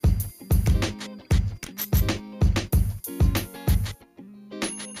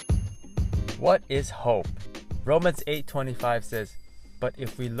What is hope? Romans 8:25 says, "But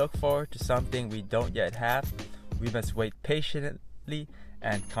if we look forward to something we don't yet have, we must wait patiently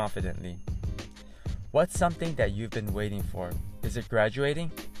and confidently." What's something that you've been waiting for? Is it graduating,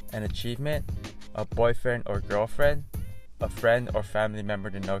 an achievement, a boyfriend or girlfriend, a friend or family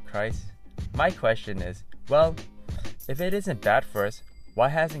member to know Christ? My question is, well, if it isn't bad for us, why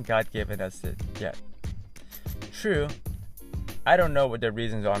hasn't God given us it yet? True, I don't know what the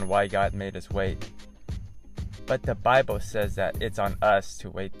reasons on why God made us wait, but the Bible says that it's on us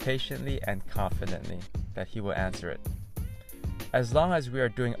to wait patiently and confidently that He will answer it. As long as we are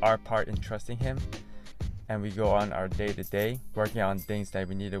doing our part in trusting Him, and we go on our day-to-day, working on things that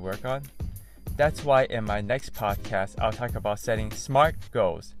we need to work on. That's why in my next podcast, I'll talk about setting SMART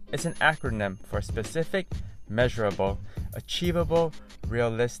goals. It's an acronym for specific, measurable, achievable,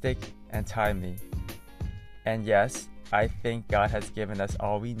 realistic, and timely. And yes, I think God has given us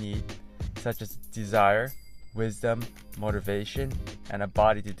all we need, such as desire, wisdom, motivation, and a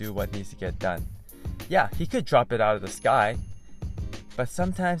body to do what needs to get done. Yeah, He could drop it out of the sky, but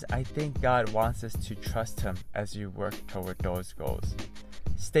sometimes I think God wants us to trust Him as we work toward those goals.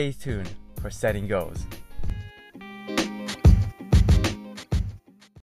 Stay tuned for Setting Goals.